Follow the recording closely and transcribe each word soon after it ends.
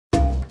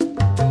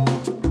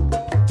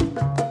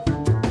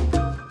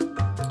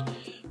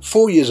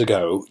4 years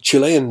ago,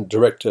 Chilean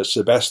director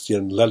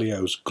Sebastián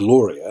Lelio's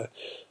Gloria,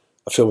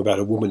 a film about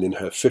a woman in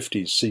her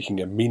 50s seeking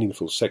a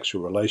meaningful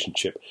sexual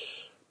relationship,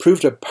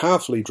 proved a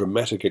powerfully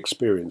dramatic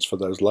experience for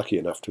those lucky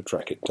enough to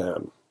track it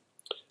down.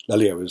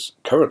 Lelio is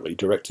currently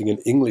directing an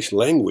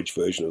English-language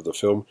version of the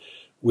film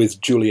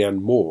with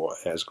Julianne Moore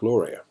as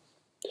Gloria.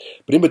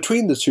 But in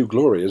between the two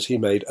Glorias, he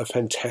made A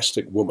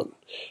Fantastic Woman,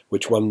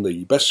 which won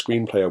the Best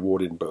Screenplay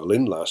Award in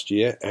Berlin last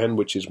year and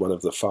which is one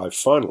of the 5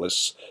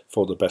 finalists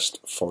for the Best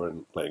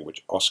Foreign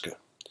Language Oscar.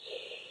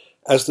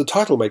 As the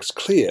title makes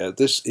clear,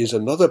 this is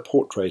another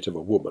portrait of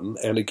a woman,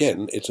 and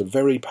again, it's a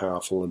very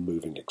powerful and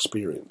moving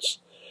experience.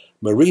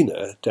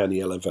 Marina,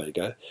 Daniela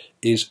Vega,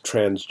 is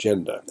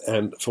transgender,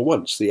 and for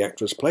once the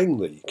actress playing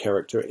the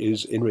character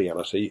is in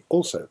reality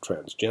also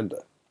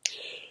transgender.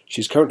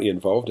 She's currently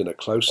involved in a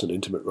close and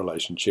intimate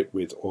relationship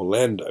with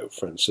Orlando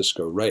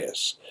Francisco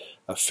Reyes,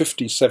 a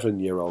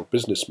 57-year-old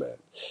businessman,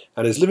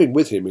 and is living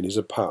with him in his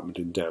apartment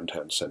in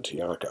downtown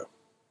Santiago.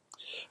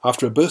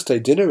 After a birthday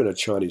dinner in a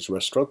Chinese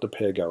restaurant, the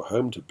pair go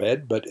home to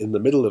bed, but in the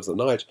middle of the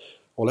night,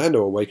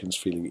 Orlando awakens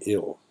feeling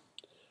ill.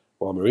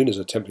 While Marina's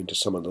attempting to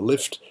summon the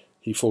lift,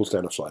 he falls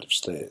down a flight of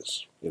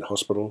stairs. In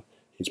hospital,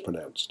 he's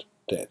pronounced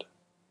dead.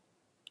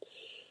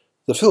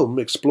 The film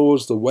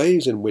explores the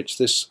ways in which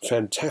this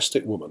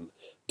fantastic woman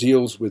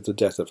deals with the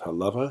death of her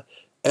lover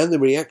and the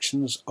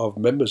reactions of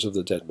members of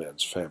the dead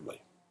man's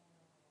family.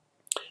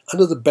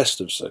 Under the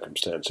best of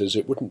circumstances,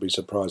 it wouldn't be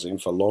surprising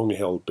for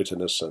long-held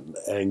bitterness and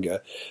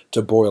anger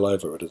to boil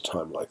over at a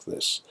time like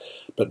this,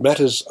 but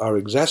matters are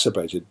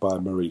exacerbated by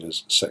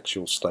Marina's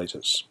sexual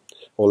status.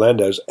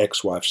 Orlando's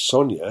ex-wife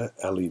Sonia,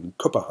 Aline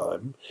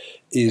Kupperheim,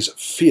 is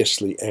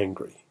fiercely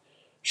angry.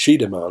 She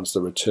demands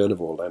the return of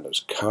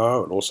Orlando's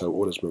car and also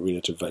orders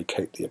Marina to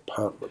vacate the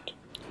apartment.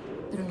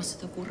 Pero no se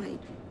te ocurre ir.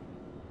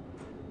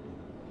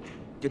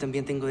 Yo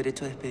también tengo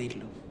derecho a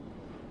despedirlo.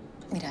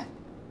 Mira,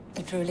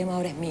 el problema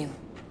ahora es mío.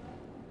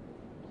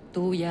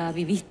 Tú ya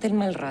viviste el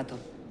mal rato.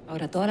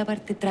 Ahora toda la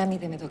parte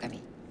trámite me toca a mí.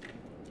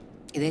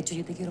 Y de hecho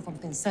yo te quiero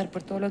compensar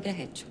por todo lo que has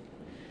hecho.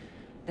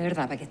 De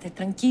verdad, para que estés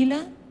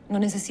tranquila, no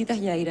necesitas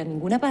ya ir a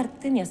ninguna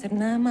parte ni hacer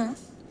nada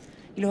más.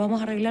 Y lo vamos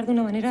a arreglar de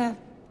una manera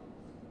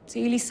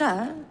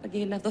civilizada, para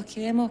que las dos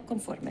quedemos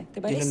conformes. ¿Te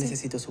parece? Yo no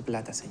necesito su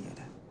plata,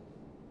 señora.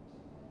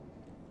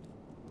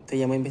 ¿Te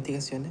llamo a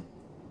investigaciones?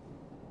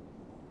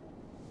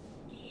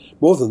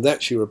 More than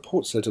that, she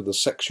reports her to the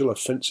Sexual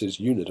Offences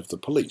Unit of the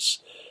police,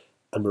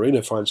 and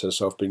Marina finds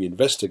herself being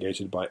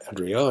investigated by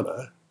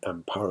Adriana,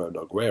 Amparo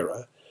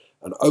Noguera,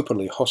 an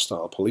openly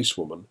hostile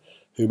policewoman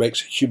who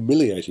makes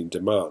humiliating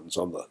demands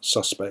on the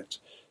suspect,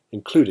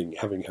 including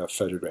having her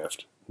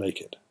photographed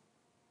naked.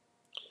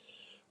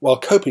 While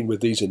coping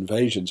with these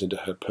invasions into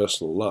her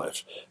personal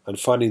life and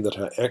finding that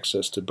her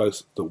access to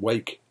both the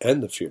wake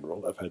and the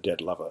funeral of her dead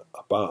lover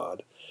are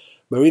barred,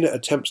 Marina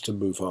attempts to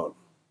move on.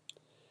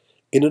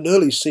 In an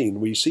early scene,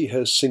 we see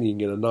her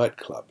singing in a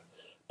nightclub,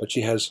 but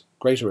she has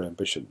greater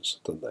ambitions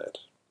than that.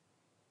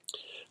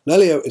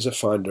 Lelio is a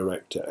fine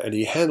director, and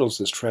he handles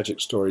this tragic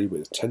story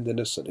with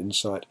tenderness and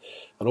insight,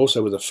 and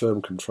also with a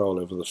firm control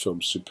over the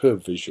film's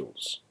superb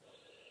visuals.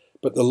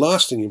 But the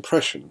lasting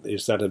impression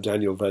is that of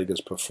Daniela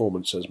Vega's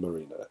performance as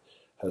Marina.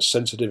 Her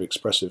sensitive,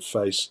 expressive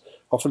face,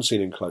 often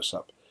seen in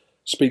close-up,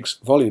 speaks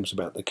volumes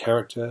about the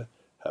character,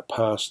 her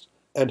past,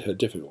 and her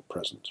difficult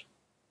present.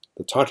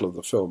 The title of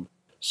the film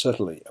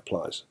certainly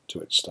applies to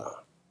its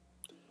star.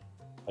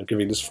 I'm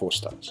giving this 4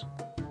 stars.